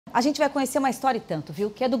A gente vai conhecer uma história e tanto, viu?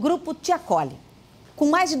 Que é do grupo Acolhe. Com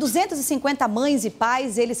mais de 250 mães e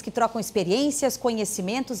pais, eles que trocam experiências,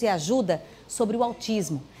 conhecimentos e ajuda sobre o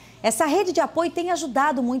autismo. Essa rede de apoio tem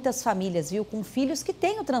ajudado muitas famílias, viu? Com filhos que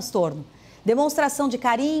têm o transtorno. Demonstração de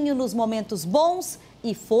carinho nos momentos bons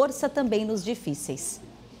e força também nos difíceis.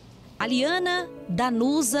 Aliana,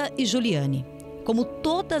 Danusa e Juliane. Como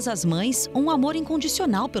todas as mães, um amor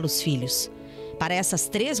incondicional pelos filhos. Para essas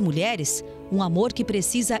 3 mulheres, um amor que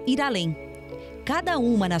precisa ir além. Cada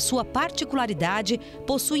uma, na sua particularidade,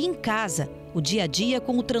 possui em casa o dia a dia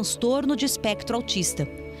com o transtorno de espectro autista.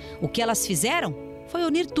 O que elas fizeram foi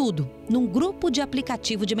unir tudo num grupo de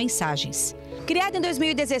aplicativo de mensagens. Criado em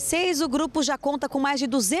 2016, o grupo já conta com mais de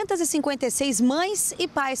 256 mães e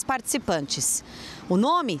pais participantes. O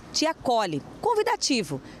nome Acolhe,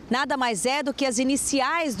 convidativo, nada mais é do que as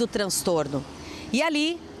iniciais do transtorno. E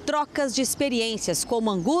ali, trocas de experiências como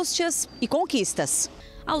angústias e conquistas.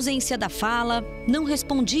 A ausência da fala, não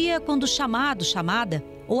respondia quando chamada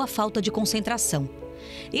ou a falta de concentração.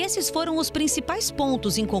 Esses foram os principais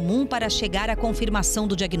pontos em comum para chegar à confirmação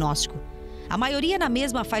do diagnóstico. A maioria na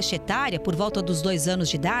mesma faixa etária, por volta dos 2 anos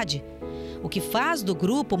de idade. O que faz do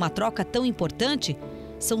grupo uma troca tão importante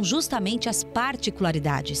são justamente as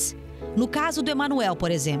particularidades. No caso do Emanuel,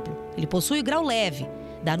 por exemplo, ele possui o grau leve.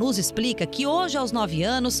 Danusa explica que hoje, aos 9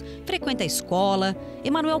 anos, frequenta a escola,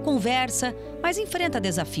 Emanuel conversa, mas enfrenta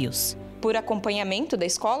desafios. Por acompanhamento da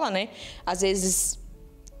escola, né? Às vezes,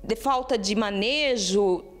 de falta de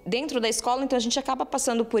manejo dentro da escola, então a gente acaba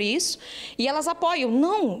passando por isso. E elas apoiam.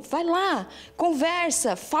 Não, vai lá,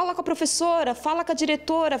 conversa, fala com a professora, fala com a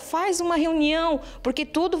diretora, faz uma reunião, porque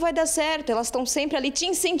tudo vai dar certo. Elas estão sempre ali te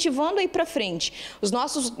incentivando a ir para frente. Os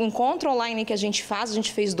nossos encontros online que a gente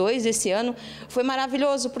fez 2 esse ano, foi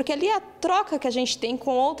maravilhoso, porque ali é a troca que a gente tem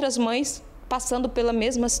com outras mães passando pela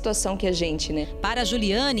mesma situação que a gente, né? Para a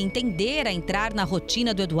Juliane, entender a entrar na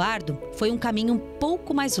rotina do Eduardo foi um caminho um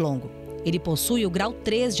pouco mais longo. Ele possui o grau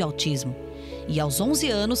 3 de autismo e aos 11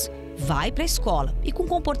 anos vai para a escola e com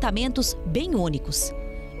comportamentos bem únicos.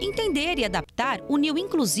 Entender e adaptar uniu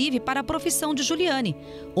inclusive para a profissão de Juliane,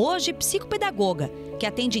 hoje psicopedagoga, que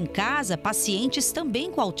atende em casa pacientes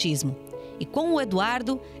também com autismo. E com o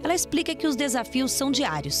Eduardo, ela explica que os desafios são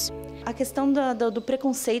diários. A questão do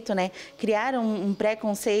preconceito, né? Criar um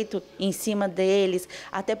preconceito em cima deles,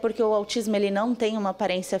 até porque o autismo ele não tem uma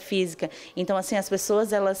aparência física. Então, assim, as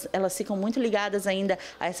pessoas elas ficam muito ligadas ainda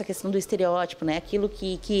a essa questão do estereótipo, né? Aquilo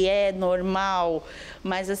que é normal.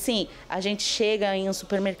 Mas, assim, a gente chega em um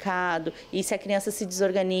supermercado e se a criança se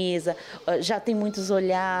desorganiza, já tem muitos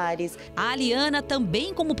olhares. A Aliana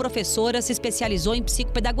também, como professora, se especializou em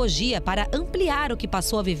psicopedagogia para ampliar o que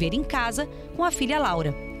passou a viver em casa com a filha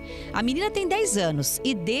Laura. A menina tem 10 anos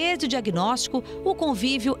e desde o diagnóstico o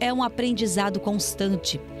convívio é um aprendizado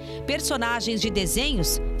constante. Personagens de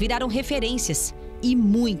desenhos viraram referências e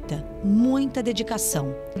muita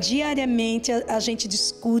dedicação. Diariamente a gente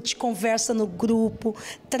discute, conversa no grupo,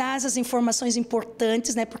 traz as informações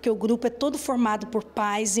importantes, né? Porque o grupo é todo formado por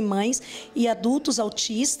pais e mães e adultos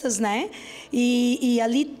autistas, né? E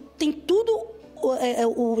ali tem tudo.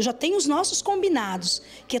 Já tem os nossos combinados,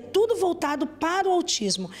 que é tudo voltado para o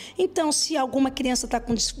autismo. Então, se alguma criança está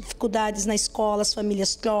com dificuldades na escola, as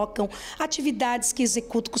famílias trocam, atividades que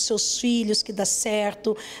executam com seus filhos, que dá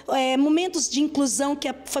certo, momentos de inclusão que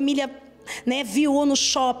a família, né, viu ou no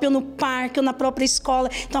shopping, ou no parque, ou na própria escola.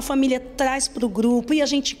 Então a família traz para o grupo e a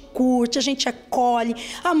gente curte, a gente acolhe.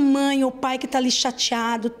 A mãe ou o pai que está ali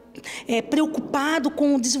chateado, preocupado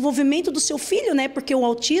com o desenvolvimento do seu filho, né? Porque o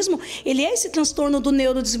autismo, ele é esse transtorno do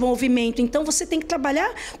neurodesenvolvimento. Então você tem que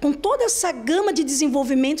trabalhar com toda essa gama de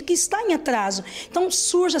desenvolvimento que está em atraso. Então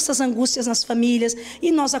surgem essas angústias nas famílias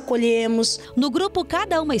e nós acolhemos. No grupo,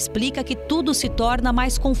 cada uma explica que tudo se torna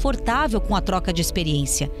mais confortável com a troca de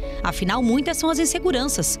experiência. Afinal, muitas são as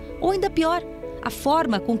inseguranças, ou ainda pior, a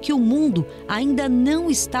forma com que o mundo ainda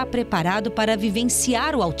não está preparado para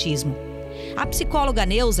vivenciar o autismo. A psicóloga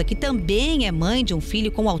Neuza, que também é mãe de um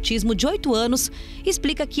filho com autismo de 8 anos,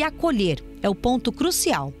 explica que acolher é o ponto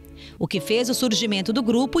crucial, o que fez o surgimento do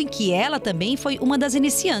grupo em que ela também foi uma das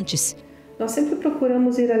iniciantes. Nós sempre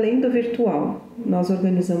procuramos ir além do virtual. Nós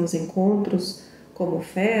organizamos encontros como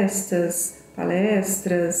festas,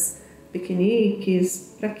 palestras,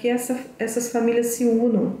 piqueniques, para que essas famílias se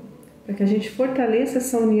unam, para que a gente fortaleça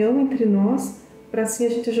essa união entre nós, para assim a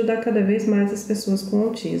gente ajudar cada vez mais as pessoas com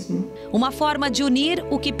autismo. Uma forma de unir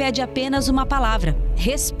o que pede apenas uma palavra: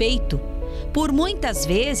 respeito. Por muitas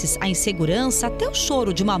vezes, a insegurança, até o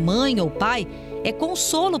choro de uma mãe ou pai, é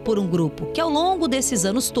consolo por um grupo que, ao longo desses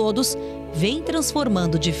anos todos, vem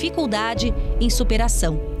transformando dificuldade em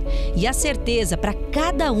superação. e a certeza para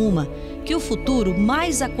cada uma que o futuro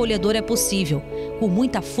mais acolhedor é possível, com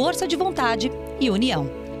muita força de vontade e união.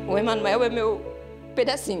 O Emanuel é meu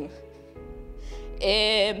pedacinho.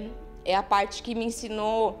 É a parte que me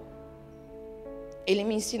ensinou. Ele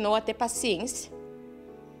me ensinou a ter paciência,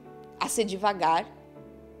 a ser devagar,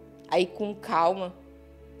 a ir com calma,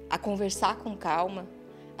 a conversar com calma,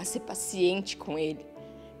 a ser paciente com ele.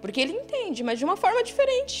 Porque ele entende, mas de uma forma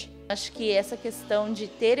diferente. Acho que essa questão de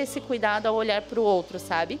ter esse cuidado ao olhar para o outro,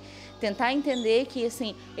 sabe? Tentar entender que,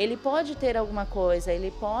 assim, ele pode ter alguma coisa,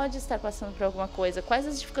 ele pode estar passando por alguma coisa. Quais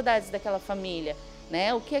as dificuldades daquela família,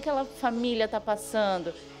 né? O que aquela família está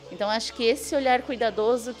passando? Então, acho que esse olhar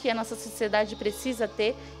cuidadoso que a nossa sociedade precisa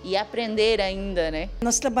ter e aprender ainda, né?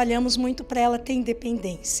 Nós trabalhamos muito para ela ter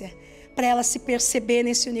independência, para ela se perceber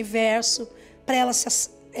nesse universo, para ela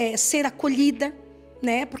ser acolhida,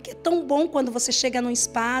 né? Porque é tão bom quando você chega num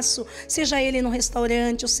espaço, seja ele num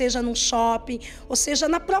restaurante, ou seja num shopping, ou seja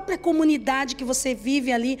na própria comunidade que você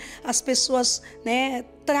vive ali, as pessoas, né,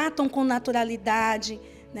 tratam com naturalidade,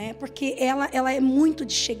 né? Porque ela é muito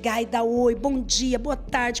de chegar e dar oi, bom dia, boa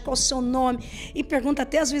tarde, qual o seu nome? E pergunta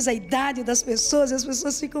até às vezes a idade das pessoas, e as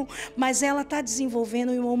pessoas ficam... Mas ela está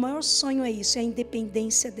desenvolvendo, e o maior sonho é isso, é a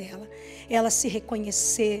independência dela. Ela se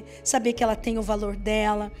reconhecer, saber que ela tem o valor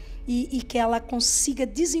dela e que ela consiga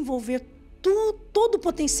desenvolver todo o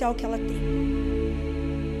potencial que ela tem.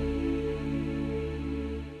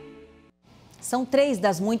 São 3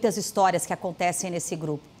 das muitas histórias que acontecem nesse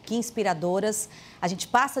grupo. Que inspiradoras. A gente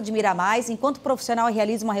passa a admirar mais. Enquanto o profissional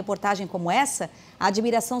realiza uma reportagem como essa, a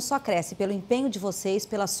admiração só cresce pelo empenho de vocês,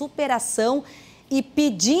 pela superação e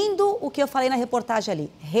pedindo o que eu falei na reportagem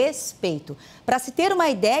ali, respeito. Para se ter uma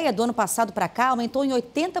ideia, do ano passado para cá, aumentou em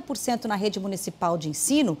 80% na rede municipal de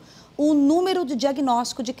ensino o número de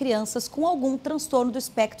diagnóstico de crianças com algum transtorno do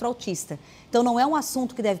espectro autista. Então, não é um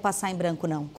assunto que deve passar em branco, não.